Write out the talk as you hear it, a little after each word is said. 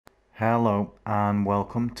Hello and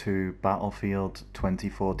welcome to Battlefield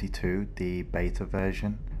 2042, the beta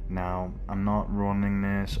version. Now, I'm not running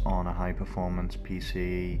this on a high performance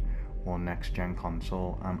PC or next gen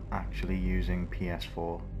console. I'm actually using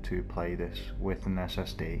PS4 to play this with an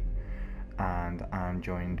SSD, and I'm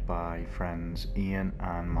joined by friends Ian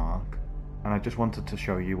and Mark. And I just wanted to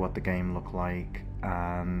show you what the game looked like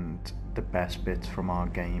and the best bits from our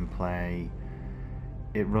gameplay.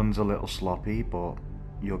 It runs a little sloppy, but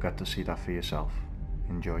you'll get to see that for yourself.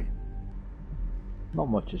 Enjoy. Not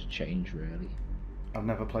much has changed really. I've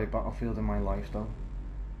never played Battlefield in my life though.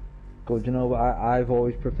 But you know what, I've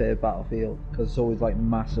always preferred Battlefield because it's always like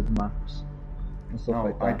massive maps and stuff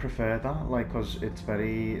like that. I prefer that, like, because it's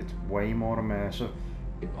way more immersive.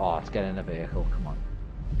 Oh, let's get in a vehicle, come on.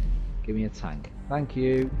 Give me a tank. Thank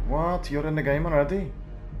you. What? You're in the game already?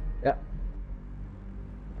 Yeah.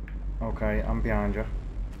 Okay, I'm behind you.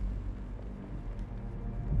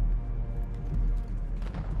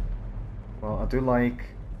 Well, I do like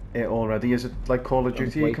it already. Is it like Call of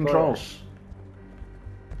Duty controls?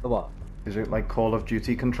 The what? Is it like Call of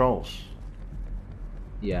Duty controls?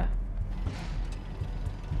 Yeah.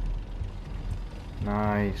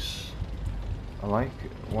 Nice. I like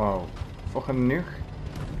it. Wow. Fucking nuke.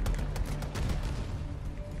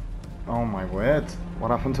 Oh my word. What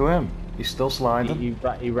happened to him? He's still sliding.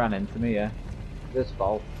 He ran into me, yeah. This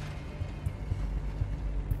fault.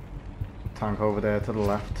 Tank over there to the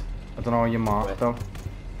left. I don't know how you mark though.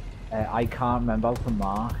 I can't remember how to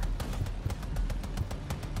mark.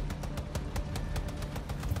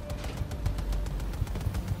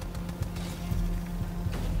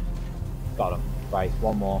 Got him. Right,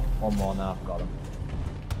 one more now, I've got him.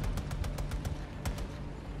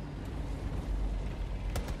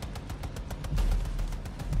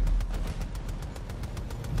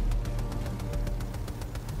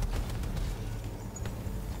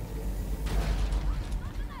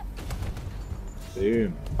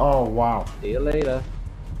 Boom. Oh wow. See you later.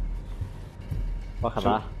 Look at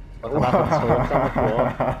that. Look at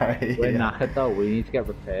that. It's on the floor. We're knackered though, we need to get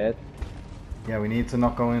repaired. Yeah, we need to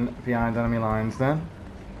not go in behind enemy lines then.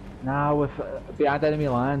 Nah, with behind enemy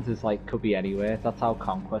lines is like could be anywhere. That's how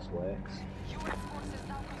conquest works. US forces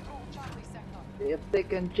now control Charlie sector. The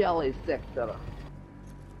thick and jelly sector.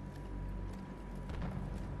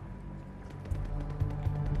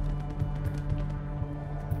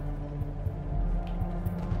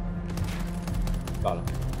 Got him.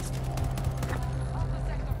 Alpha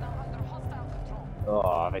sector now under hostile control.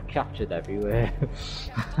 Oh, they're captured everywhere. We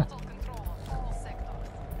have total control of all sectors.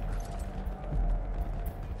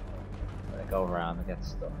 They go around and get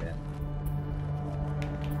stuck in.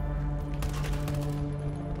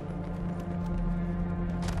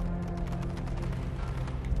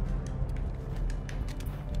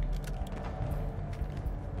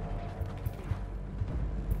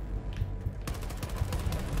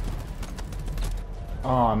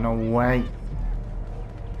 Oh no way.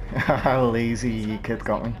 How lazy you kid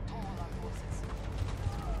got me.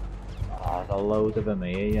 Oh, there's a load of them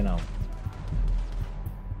here, you know.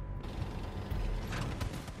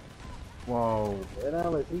 Whoa. Where the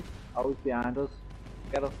hell is he? Oh, he's behind us.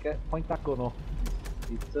 Point that gun up.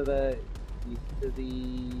 He's to the,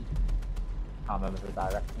 can't remember the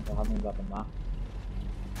direction, I haven't even got the map.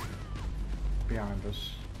 Behind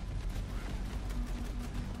us.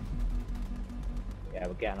 Yeah,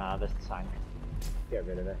 we're getting out of this tank. Get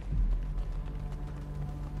rid of it.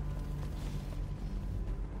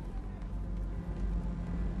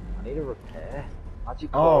 I need a repair. How'd you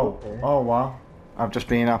call repair? Oh wow. I've just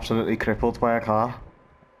been absolutely crippled by a car.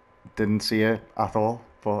 Didn't see it at all,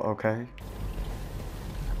 but okay.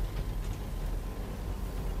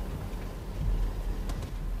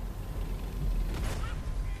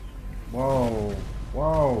 Whoa.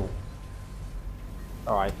 Whoa.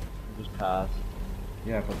 Alright, just cars.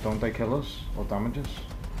 Yeah, but don't they kill us or damage us?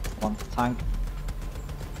 One tank.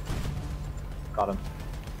 Got him.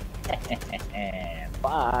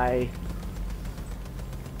 Bye.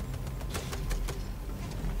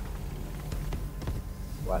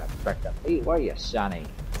 What a frick up. Hey, where are you, Sonny?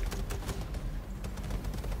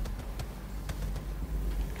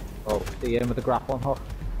 Oh, see him with the grappling hook?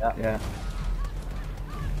 Yeah. Yeah.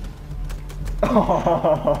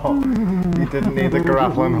 Oh, he didn't need the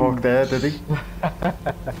grappling hook there, did he?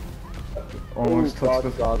 Almost touched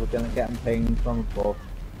us. God, we're gonna get him pinged from above.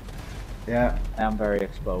 Yeah. I am very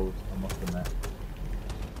exposed, I must admit.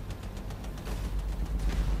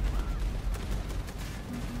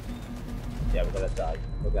 Yeah, we're gonna die.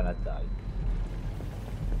 We're gonna die.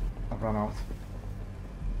 I've run out.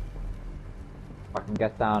 If I can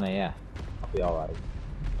get down here, I'll be alright.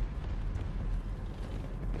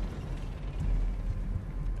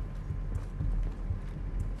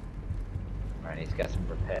 I need to get some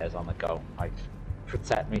repairs on the go. Right,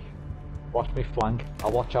 protect me. Watch me flank.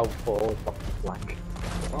 I'll watch out forward, watch me flank.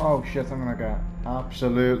 Oh shit, I'm gonna get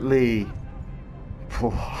absolutely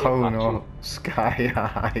blown up sky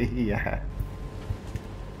high, yeah.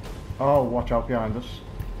 Oh, watch out behind us.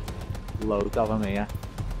 Loads of them here.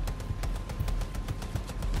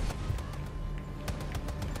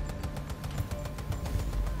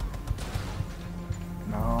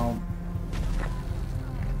 No.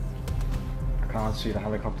 I can't see the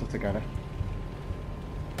helicopter to get it.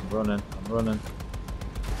 I'm running.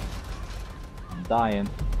 I'm dying.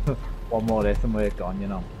 One more hit and we're gone, you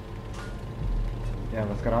know. Yeah,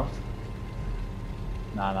 let's get out.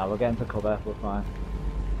 Nah, we're getting to cover, we're fine.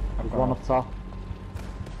 I've There's got one out. up top.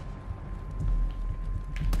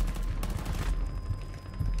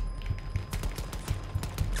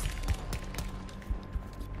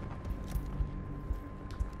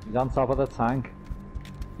 He's on top of the tank.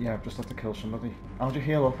 Yeah, I've just had to kill somebody. How'd you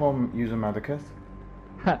heal up or use a medikit?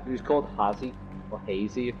 He's called Hazy, or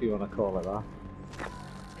Hazy if you want to call it that.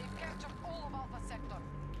 They've captured all of Alpha Sector.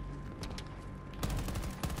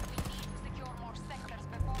 We need to secure more sectors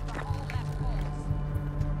before the whole map falls.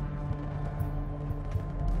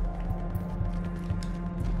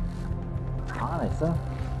 Can't hit him.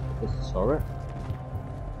 This turret.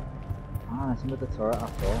 Can't hit him with the turret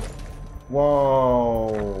at all.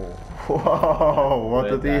 Whoa! Whoa! What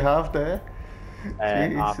Where's did he that? have there?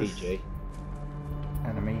 Jesus. RPG.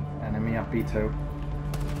 Enemy at B2.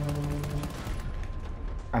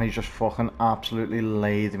 And he just fucking absolutely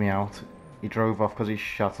laid me out. He drove off because he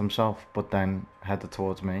shot himself, but then headed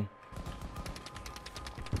towards me.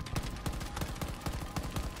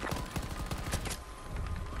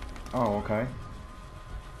 Oh, okay.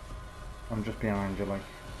 I'm just behind you, like.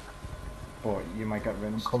 But you might get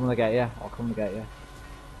rinsed. I'm coming to get you. I'll come to get you.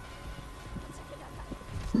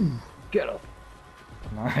 Get up.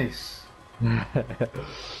 Nice.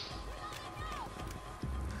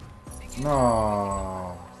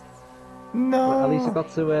 No. No. At least I got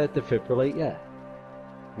to defibrillate, yeah.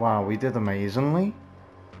 Wow, we did amazingly.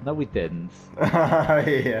 No, we didn't.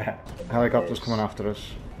 Yeah. Helicopter's coming after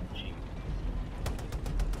us.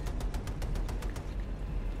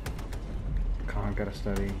 Can't get a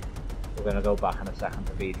steady. We're gonna go back in a second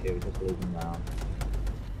to B2, just leave them down.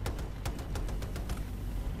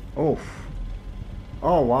 Oof.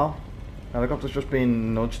 Oh wow. Helicopter's just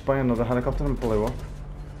been nudged by another helicopter and blew up.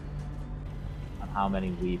 And how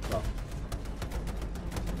many we've got.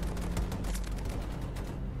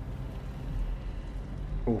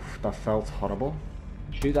 Oof, that felt horrible.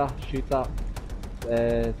 Shoot that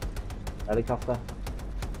helicopter.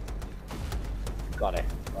 Got it.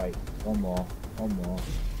 Right, one more.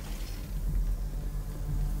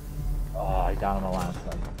 Oh, he's down on the line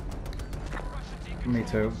side. Me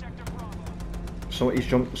too. So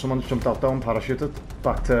someone's jumped out there and parachuted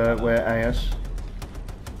back to where A is.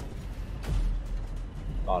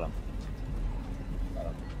 Got him.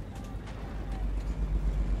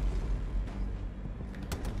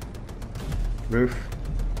 Roof.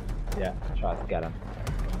 Yeah, try to get him.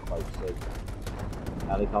 Close to.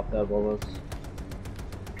 Helicopter above us.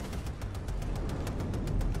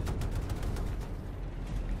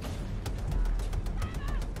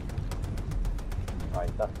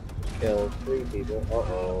 Right, that's just killed 3 people.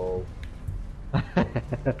 Uh-oh.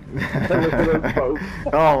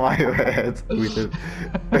 Oh my word, we did.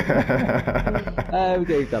 We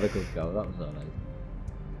gave that a good go, that was alright.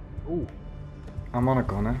 Ooh. I'm on a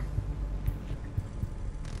gunner.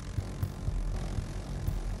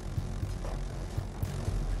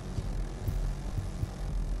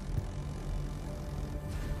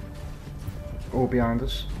 All behind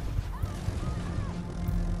us.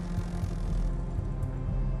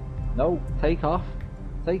 No, take off.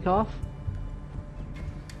 Take off.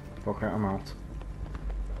 Okay, I'm out.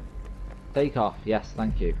 Take off, yes,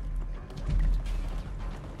 thank you.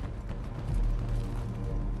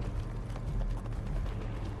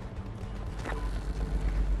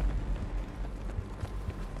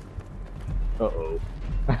 Uh-oh.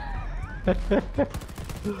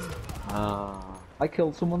 I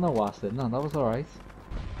killed someone though last, didn't I? That was alright.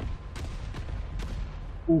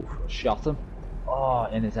 Ooh, shot him. Oh,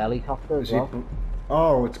 in his helicopter as well.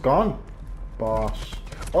 Oh, it's gone. Boss.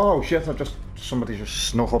 Oh shit, somebody just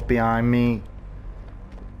snuck up behind me.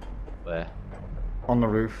 Where? On the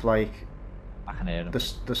roof, like. I can hear him.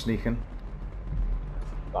 They're sneaking.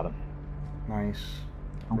 Got him. Nice.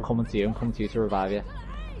 I'm coming to you to revive you.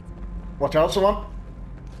 Watch out, someone!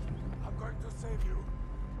 I'm going to save you.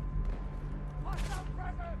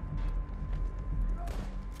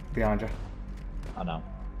 Behind you. Oh no.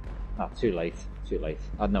 Oh, too late. Too late.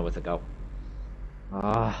 I'd know where to go.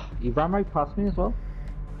 Ah, he ran right past me as well.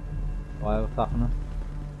 Why was happening?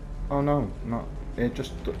 Oh no, not. It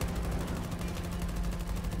just.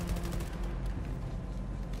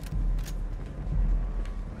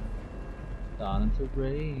 Starting to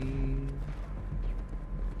rain.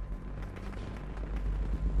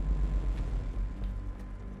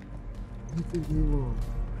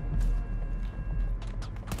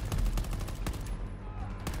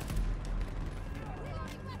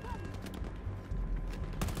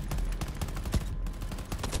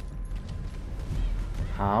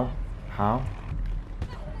 How? How?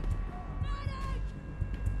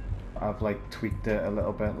 I've like tweaked it a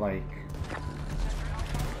little bit, like.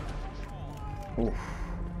 Oof.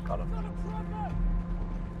 Got him.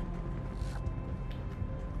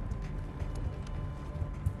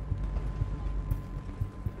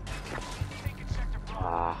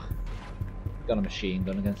 Ah, got a machine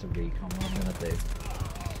gun against a recon. What am I gonna do?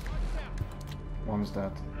 One's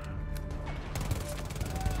dead.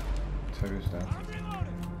 Two's dead.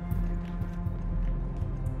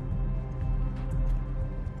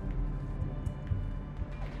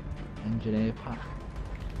 Engineer pack.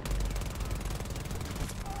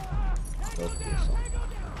 Go for yourself.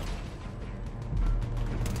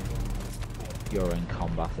 You're in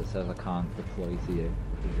combat. It says I can't deploy to you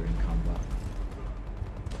because you're in combat.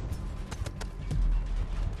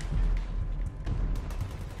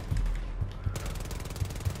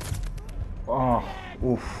 Oh,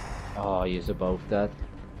 oof. Oh, you're both dead.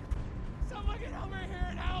 Someone get over here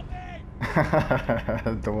and help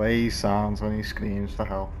me! The way he sounds when he screams for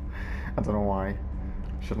help. I don't know why.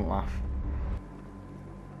 Shouldn't laugh.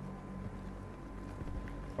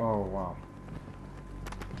 Oh wow.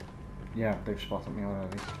 Yeah, they've spotted me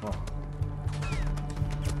already. Oh.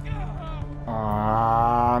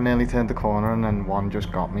 Ah, nearly turned the corner and then one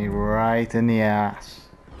just got me right in the ass.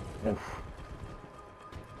 Oof.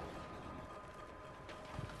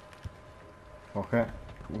 Okay.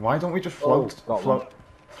 Why don't we just float?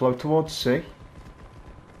 Float towards C.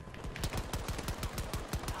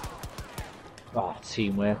 Oh,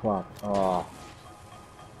 teamwork, lad. Oh.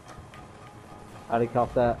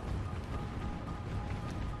 Helicopter.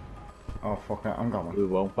 Oh fuck it, I'm going. We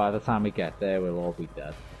won't. By the time we get there, we'll all be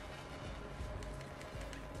dead.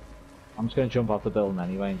 I'm just gonna jump off the building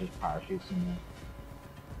anyway and just parachute somewhere.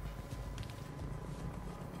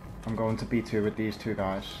 I'm going to B2 with these two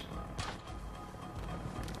guys.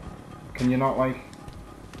 Can you not like...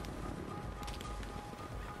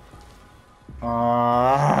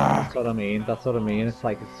 That's what I mean, that's what I mean. It's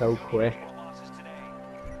like, it's so quick.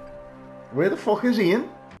 Where the fuck is Ian?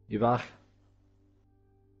 You back?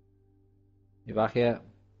 You back yet?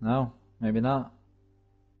 No? Maybe not.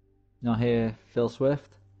 Not here, Phil Swift?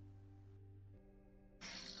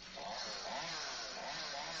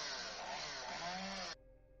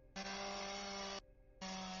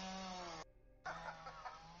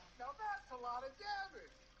 Now that's a lot of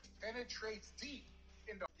damage. Penetrates deep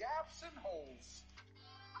into gaps and holes.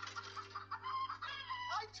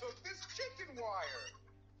 I took this chicken wire.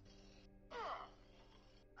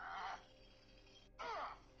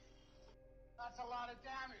 That's a lot of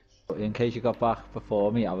damage. In case you got back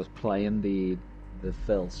before me, I was playing the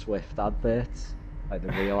Phil Swift adverts, like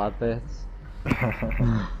the real adverts.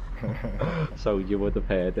 So you would have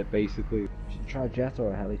heard it basically. Should we try a jet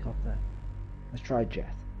or a helicopter? Let's try a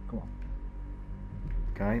jet. Come on.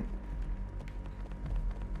 Okay.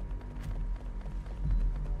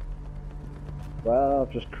 Well,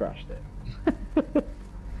 I've just crashed it.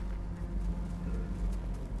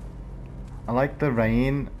 I like the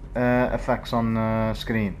rain effects on the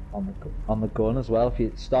screen. On the gun as well. If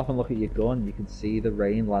you stop and look at your gun, you can see the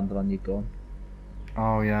rain landing on your gun.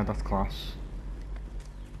 Oh yeah, that's class.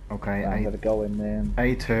 Okay, I'm gonna go in there. And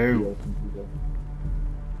A2.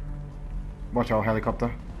 Watch out,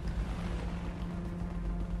 helicopter.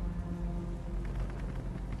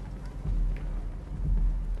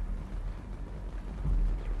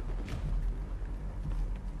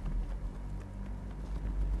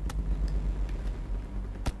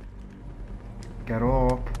 Get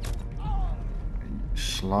up.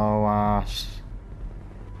 Slow ass.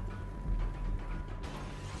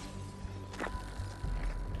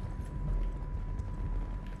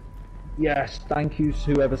 Yes, thank you,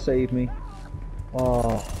 whoever saved me.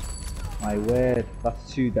 Oh, my word,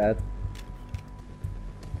 that's 2 dead.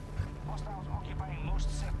 Hostiles occupying most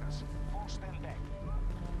sectors. Force them back.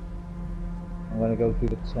 I'm gonna go through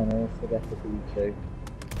the tunnel to get to B2.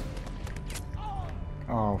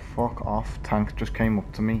 Oh, fuck off. Tank just came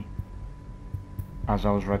up to me as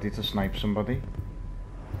I was ready to snipe somebody.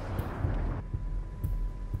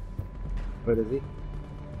 Where is he?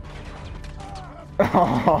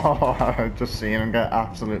 Oh, just seeing him get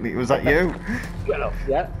absolutely. Was that you? Get up,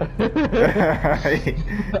 yeah. he,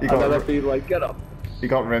 And then I'd be like, get up. he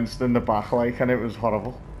got rinsed in the back, like, and it was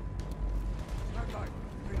horrible.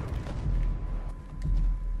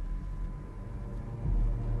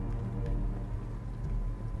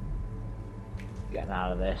 Getting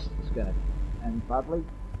out of this. It's gonna end badly.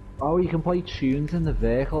 Oh, you can play tunes in the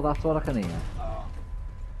vehicle. That's what I can hear.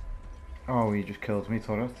 Oh, he just killed me,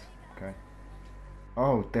 turret. Okay.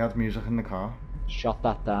 Oh, they had music in the car. Shot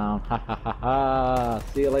that down. Ha ha ha ha.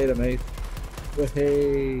 See you later, mate.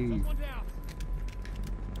 Hey. One down.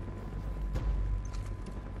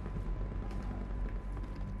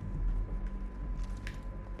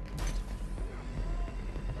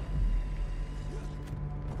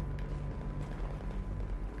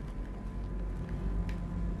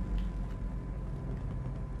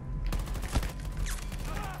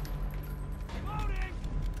 Loading.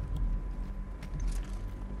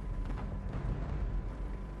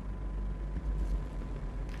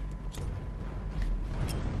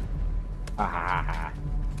 Ha ha ha ha.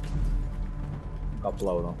 Got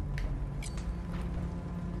blown up.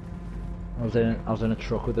 I was in a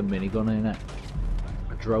truck with a minigun in it.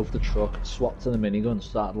 I drove the truck, swapped to the minigun,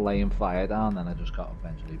 started laying fire down, then I just got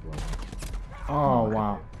eventually blown up. Oh,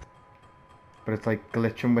 wow. But it's like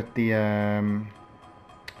glitching with the,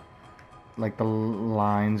 like the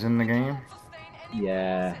lines in the game. Sustain any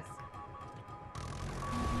Yeah. losses.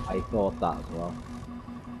 I thought that as well.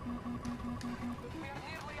 We are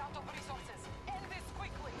nearly out of resources. End this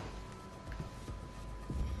quickly.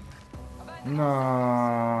 No.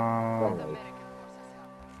 American forces have.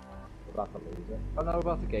 We're about to lose it. Oh no, we're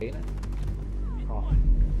about to gain it.